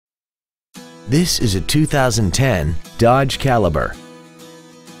This is a 2010 Dodge Caliber.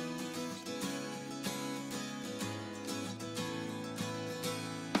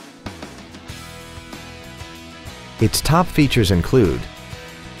 Its top features include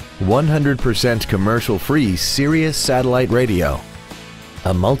 100% commercial-free Sirius satellite radio,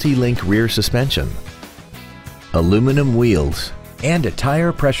 a multi-link rear suspension, aluminum wheels, and a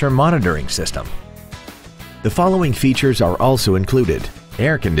tire pressure monitoring system. The following features are also included: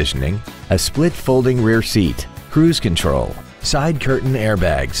 air conditioning, a split folding rear seat, cruise control, side curtain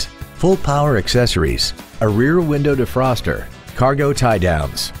airbags, full power accessories, a rear window defroster, cargo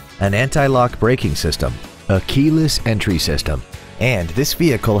tie-downs, an anti-lock braking system, a keyless entry system, and this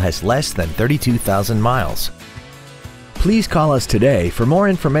vehicle has less than 32,000 miles. Please call us today for more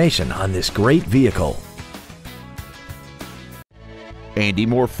information on this great vehicle. Andy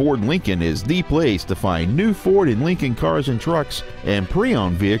Moore Ford Lincoln is the place to find new Ford and Lincoln cars and trucks and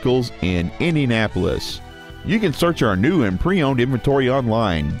pre-owned vehicles in Indianapolis. You can search our new and pre-owned inventory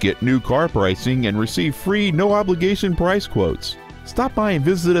online, get new car pricing, and receive free no-obligation price quotes. Stop by and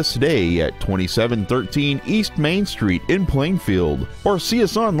visit us today at 2713 East Main Street in Plainfield, or see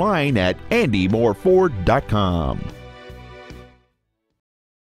us online at andymoreford.com.